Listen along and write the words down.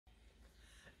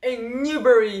A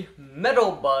Newbery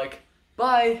metal book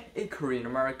by a Korean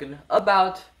American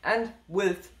about and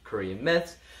with Korean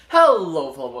myths.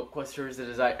 Hello fellow BookQuesters, it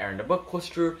is I, Aaron the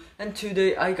BookQuester, and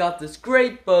today I got this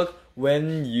great book,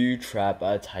 When You Trap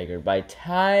a Tiger by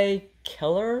TAE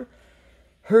KELLER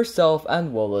herself,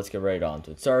 and well, let's get right on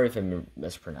to it. Sorry if I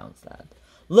mispronounced that.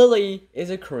 Lily is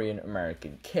a Korean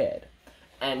American kid,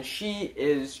 and she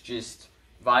is just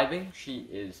vibing. She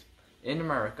is in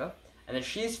America, and then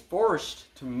she's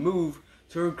forced to move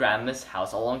to her grandma's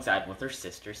house alongside with her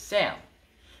sister Sam.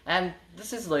 And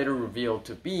this is later revealed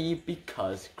to be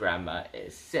because grandma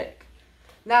is sick.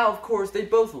 Now, of course, they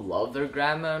both love their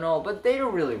grandma and all, but they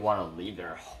don't really want to leave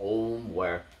their home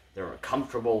where they're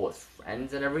comfortable with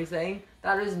friends and everything.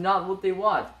 That is not what they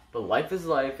want. But life is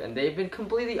life, and they've been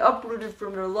completely uprooted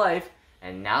from their life,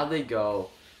 and now they go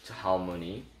to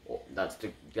Halmoni. Well, that's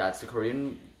the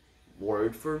Korean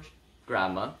word for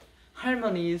grandma.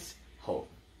 Halmoni's home.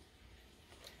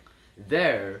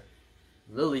 There,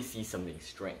 Lily sees something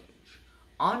strange.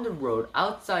 On the road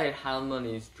outside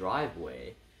Halmoni's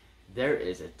driveway, there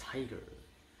is a tiger.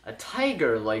 A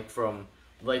tiger like from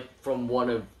one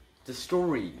of the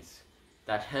stories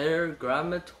that her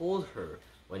grandma told her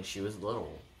when she was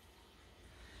little.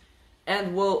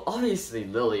 And well, obviously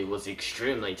Lily was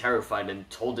extremely terrified and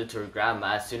told it to her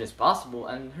grandma as soon as possible,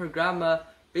 and her grandma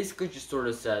basically just sort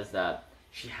of says that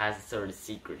she has a sort of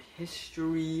secret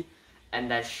history and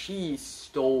that she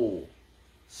stole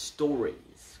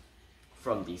stories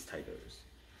from these tigers.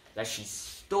 That she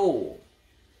stole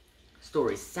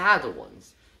stories, sad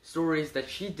ones, stories that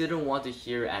she didn't want to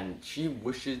hear and she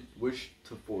wished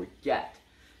to forget.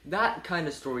 That kind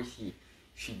of story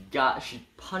she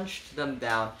punched them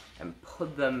down and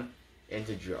put them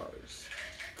into jars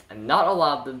and not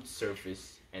allowed them to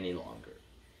surface any longer.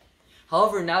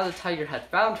 However, now the tiger had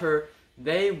found her,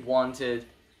 they wanted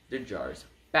the jars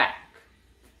back.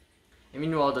 And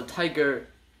meanwhile, the tiger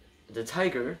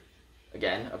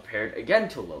again appeared again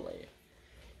to Lily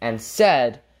and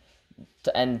says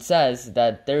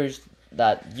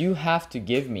that you have to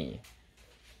give me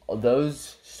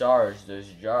those stars, those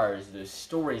jars, those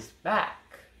stories back,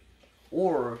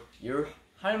 or your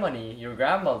Halmoni, your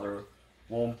grandmother,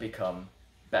 won't become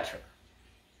better.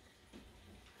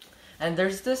 And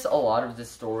there's a lot of this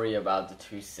story about the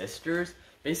two sisters.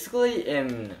 Basically,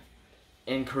 in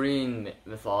Korean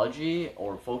mythology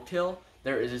or folktale,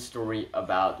 there is a story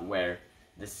about where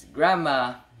this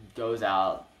grandma goes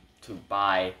out to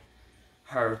buy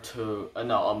a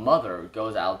mother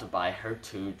goes out to buy her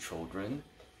two children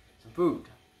some food,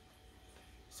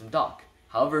 some dog.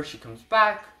 However, she comes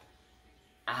back.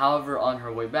 However, on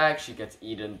her way back, she gets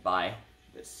eaten by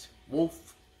this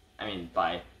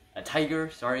by a tiger,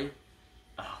 sorry.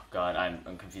 Oh god,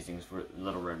 I'm confusing this for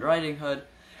Little Red Riding Hood.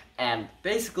 And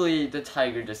basically, the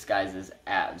tiger disguises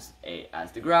as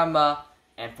the grandma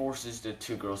and forces the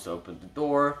two girls to open the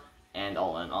door, and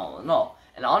all in all.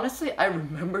 And honestly, I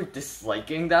remember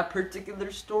disliking that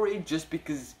particular story just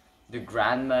because the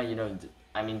grandma,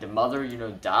 the mother,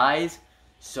 dies.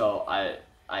 So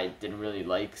I didn't really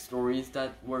like stories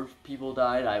where people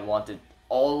died. I wanted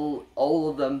all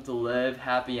of them to live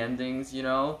happy endings,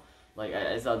 Like,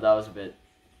 I thought that was a bit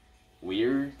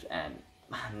weird and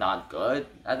not good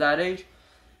at that age.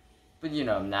 But,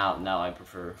 now I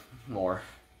prefer more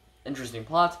interesting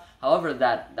plots. However,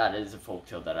 that is a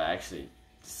folktale that I actually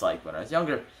disliked when I was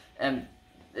younger. And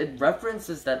it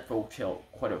references that folktale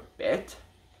quite a bit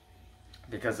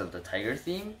because of the tiger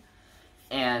theme.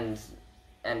 And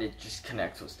it just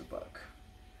connects with the book.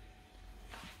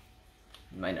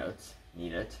 My notes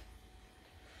need it.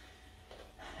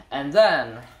 And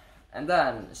then,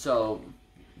 so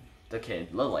the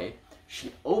kid, Lily,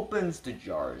 she opens the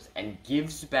jars and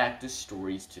gives back the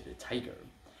stories to the tiger.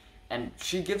 And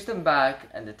she gives them back,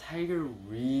 and the tiger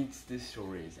reads the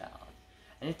stories out.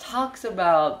 And it talks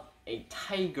about a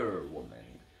tiger woman.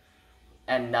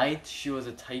 At night, she was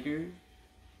a tiger,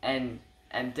 and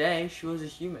day, she was a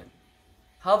human.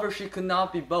 However, she could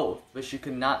not be both, but she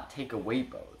could not take away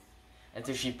both. And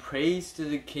so she prays to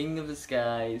the king of the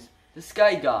skies, the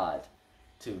sky god,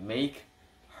 to make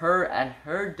her and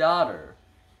her daughter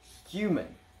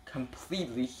human,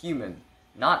 completely human,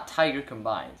 not tiger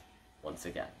combined, once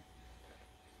again.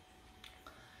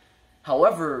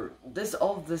 However,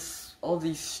 all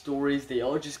these stories, they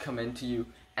all just come into you,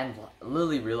 and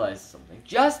Lily realizes something.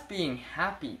 Just being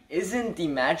happy isn't the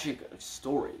magic of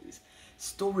stories.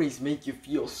 Stories make you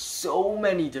feel so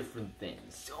many different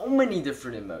things, so many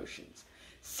different emotions.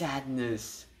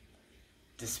 Sadness,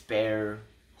 despair,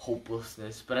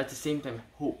 hopelessness, but at the same time,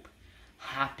 hope,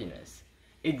 happiness,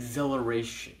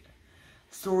 exhilaration.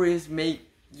 Stories make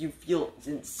you feel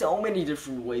in so many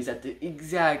different ways at the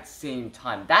exact same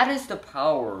time. That is the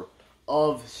power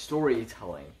of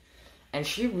storytelling. And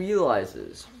she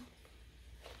realizes,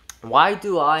 why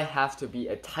do I have to be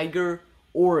a tiger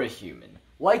or a human?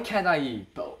 Why can't I be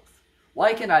both?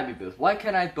 Why can't I be both? Why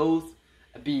can't I both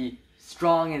be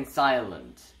strong and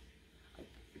silent?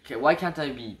 Okay, why can't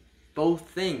I be both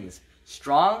things?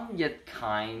 Strong yet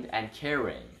kind and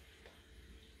caring.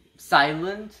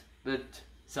 Silent but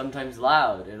sometimes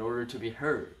loud in order to be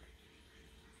heard.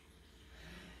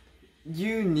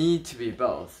 You need to be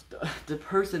both. The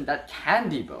person that can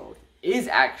be both is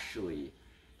actually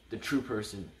the true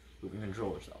person who can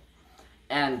control herself.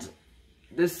 And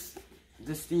this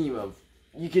theme of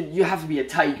you have to be a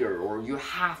tiger or you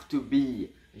have to be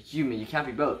a human, you can't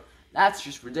be both. That's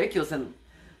just ridiculous. And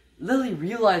Lily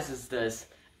realizes this,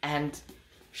 and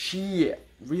she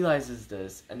realizes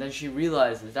this, and then she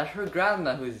realizes that her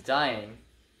grandma, who is dying,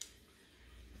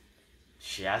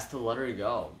 she has to let her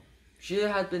go. She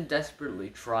had been desperately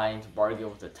trying to bargain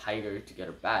with the tiger to get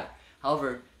her back.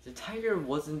 However, the tiger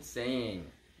wasn't saying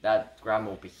that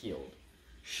grandma would be healed.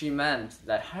 She meant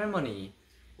that Halmoni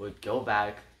would go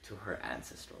back to her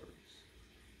ancestors.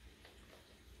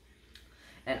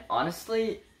 And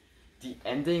honestly, the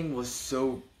ending was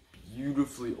so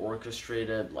beautifully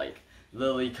orchestrated. Like,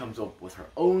 Lily comes up with her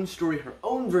own story, her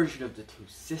own version of the two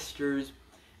sisters,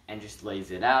 and just lays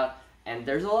it out. And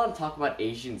there's a lot of talk about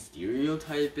Asian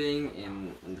stereotyping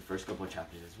in the first couple of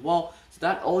chapters as well. So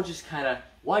that all just kind of,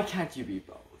 why can't you be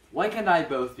both? Why can't I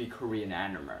both be Korean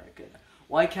and American?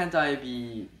 Why can't I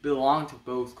belong to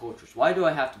both cultures? Why do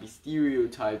I have to be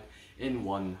stereotyped in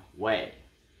one way?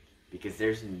 Because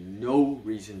there's no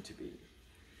reason to be.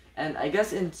 And I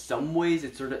guess in some ways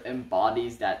it sort of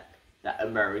embodies that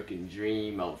American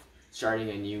dream of starting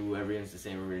anew, everyone's the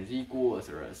same, everyone's equal,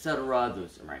 etc., etc.,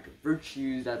 those American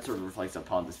virtues. That sort of reflects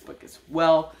upon this book as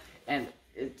well. And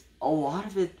a lot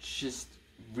of it just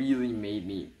really made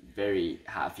me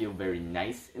feel very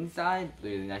nice inside,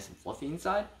 really nice and fluffy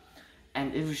inside.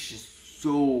 And it was just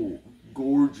so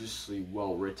gorgeously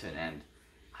well written, and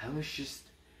I was just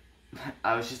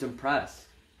impressed.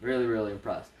 Really, really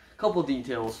impressed. Couple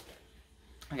details.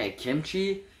 Okay,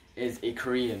 kimchi is a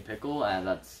Korean pickle, and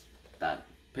that's that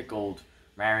pickled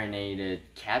marinated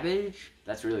cabbage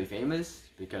that's really famous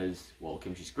because, well,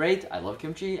 kimchi's great. I love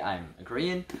kimchi. I'm a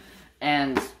Korean.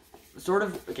 And sort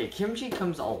of, okay, kimchi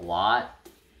comes a lot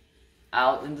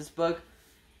out in this book,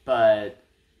 but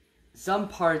some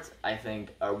parts I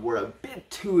think were a bit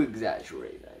too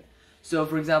exaggerated. So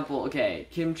for example, okay,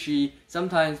 kimchi,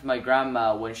 sometimes my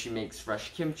grandma, when she makes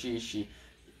fresh kimchi, she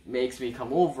makes me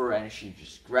come over and she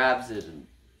just grabs it and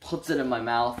puts it in my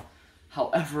mouth.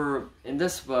 However, in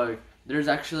this book, there's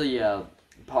actually a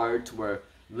part where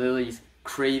Lily's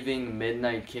craving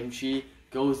midnight kimchi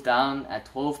goes down at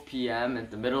 12 p.m. in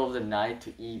the middle of the night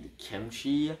to eat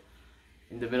kimchi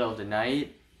in the middle of the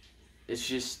night. It's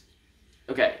just,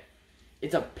 okay,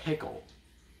 it's a pickle.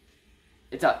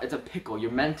 It's a pickle.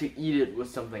 You're meant to eat it with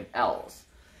something else,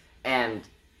 and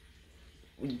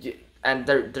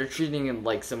they're treating it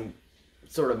like some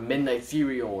sort of midnight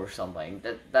cereal or something.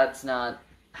 That's not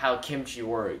how kimchi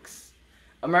works.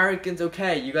 Americans,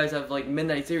 okay, you guys have like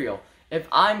midnight cereal. If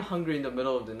I'm hungry in the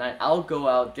middle of the night, I'll go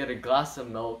out, get a glass of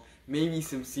milk, maybe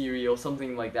some cereal,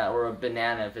 something like that, or a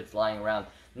banana if it's lying around.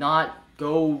 Not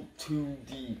go to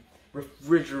the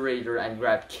refrigerator and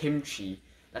grab kimchi.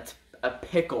 That's a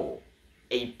pickle.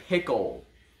 A pickle.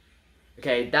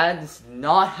 Okay, that is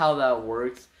not how that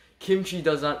works. Kimchi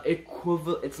does not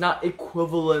it's not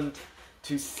equivalent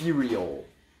to cereal.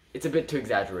 It's a bit too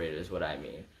exaggerated is what I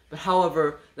mean. But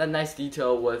however, that nice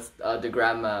detail with the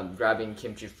grandma grabbing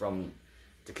kimchi from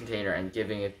the container and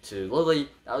giving it to Lily,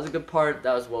 that was a good part.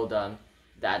 That was well done.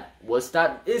 That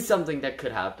is something that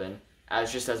could happen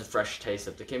as a fresh taste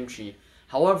of the kimchi.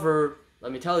 However,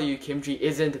 let me tell you, kimchi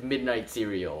isn't midnight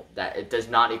cereal. That it does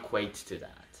not equate to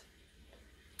that.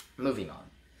 Moving on.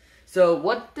 So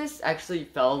what this actually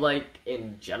felt like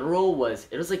in general was,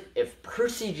 it was like if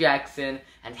Percy Jackson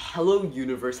and Hello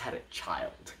Universe had a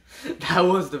child. That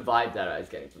was the vibe that I was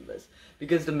getting from this.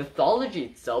 Because the mythology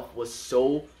itself was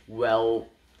so well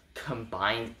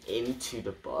combined into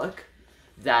the book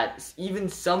that even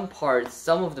some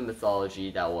of the mythology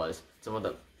that was, some of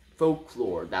the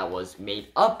folklore that was made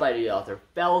up by the author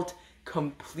felt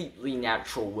completely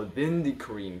natural within the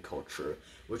Korean culture,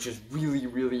 which is really,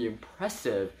 really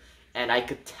impressive. And I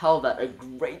could tell that a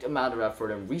great amount of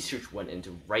effort and research went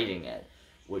into writing it,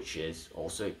 which is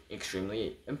also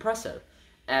extremely impressive.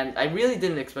 And I really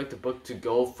didn't expect the book to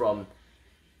go from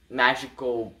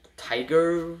magical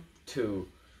tiger to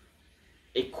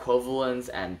equivalence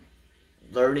and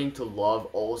learning to love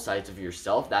all sides of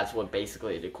yourself. That's what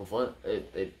basically it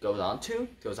goes on to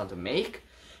make.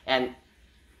 And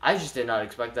I just did not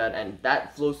expect that, and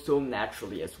that flows so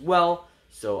naturally as well.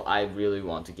 So I really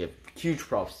want to give huge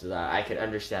props to that. I can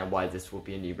understand why this will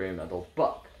be a Newbery Medal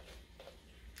book.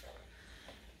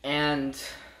 And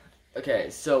okay,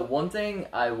 so one thing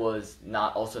I was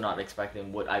not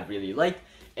expecting, what I really liked,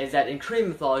 is that in Korean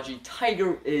mythology,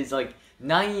 tiger is like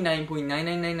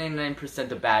 99.99999%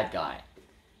 the bad guy.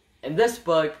 In this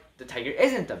book, the tiger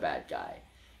isn't the bad guy,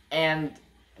 and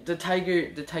the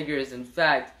tiger is in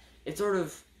fact, it's sort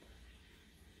of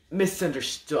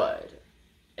misunderstood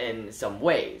in some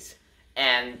ways.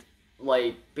 And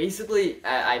like basically,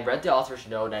 I read the author's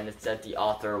note, and it said the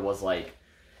author was like,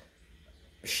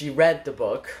 she read the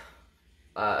book,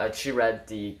 she read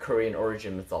the Korean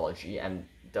origin mythology, and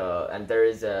there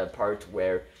is a part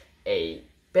where a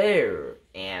bear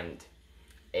and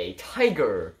a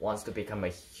tiger wants to become a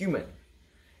human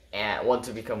and want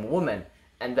to become a woman,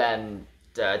 and then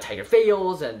the tiger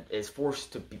fails and is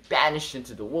forced to be banished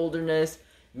into the wilderness.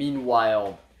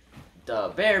 Meanwhile,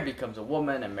 the bear becomes a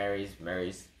woman and marries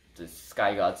the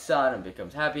sky god's son and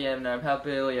becomes happily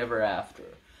ever after.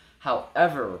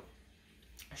 However,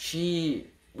 she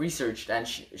researched, and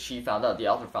she found out, the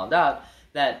author found out,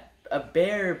 that a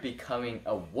bear becoming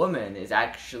a woman is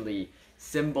actually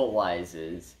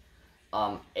symbolizes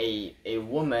a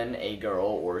woman, a girl,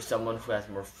 or someone who has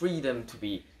more freedom to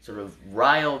be sort of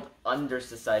riled under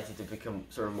society to become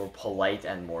sort of more polite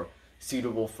and more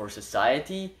suitable for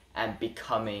society, and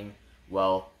becoming,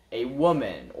 well, a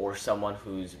woman or someone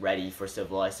who's ready for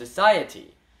civilized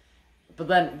society. But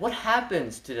then what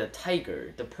happens to the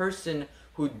tiger, the person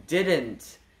who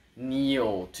didn't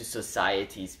kneel to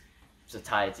society's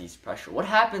pressure? What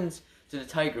happens to the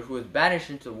tiger who was banished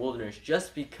into the wilderness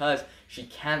just because she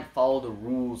can't follow the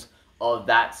rules of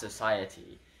that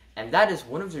society? And that is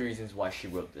one of the reasons why she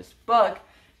wrote this book,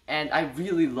 and I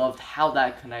really loved how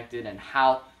that connected and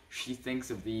how she thinks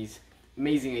of these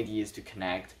amazing ideas to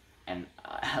connect. And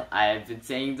I've been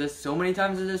saying this so many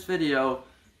times in this video,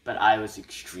 but I was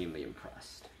extremely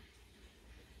impressed.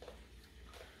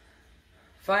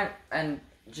 Fine, and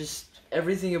just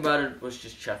everything about it was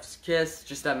just chef's kiss.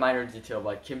 Just that minor detail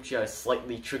about kimchi I was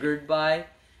slightly triggered by,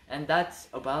 and that's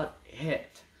about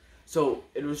it. So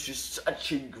it was just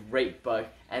such a great book,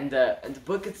 and the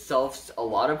book itself, a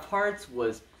lot of parts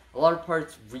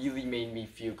really made me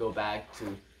go back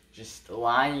to just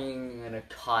lying in a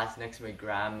cot next to my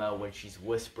grandma when she's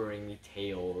whispering me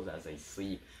tales as I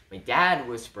sleep. My dad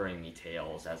whispering me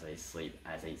tales as I sleep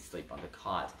on the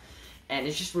cot. And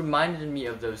it just reminded me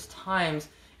of those times,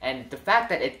 and the fact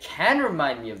that it can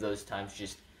remind me of those times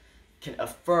just can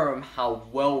affirm how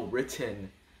well written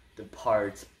the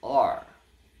parts are.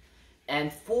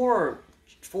 And for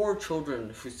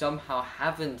children who somehow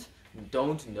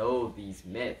don't know these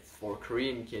myths, for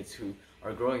Korean kids who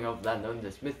are growing up without knowing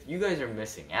this myth, you guys are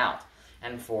missing out.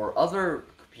 And for other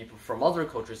people from other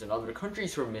cultures and other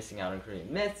countries who are missing out on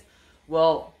Korean myths,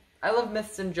 well, I love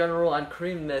myths in general, and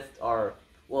Korean myths are,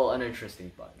 well, an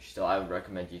interesting bunch. So I would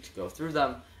recommend you to go through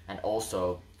them, and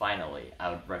also, finally, I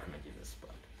would recommend you this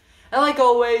book. And like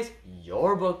always,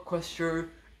 your BookQuester,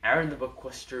 Aaron the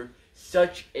BookQuester.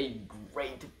 Such a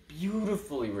great,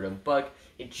 beautifully written book.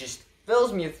 It just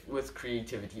fills me with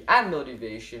creativity and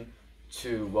motivation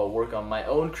to, well, work on my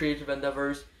own creative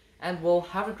endeavors. And, well,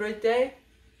 have a great day,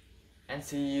 and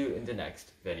see you in the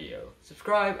next video.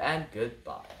 Subscribe, and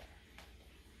goodbye.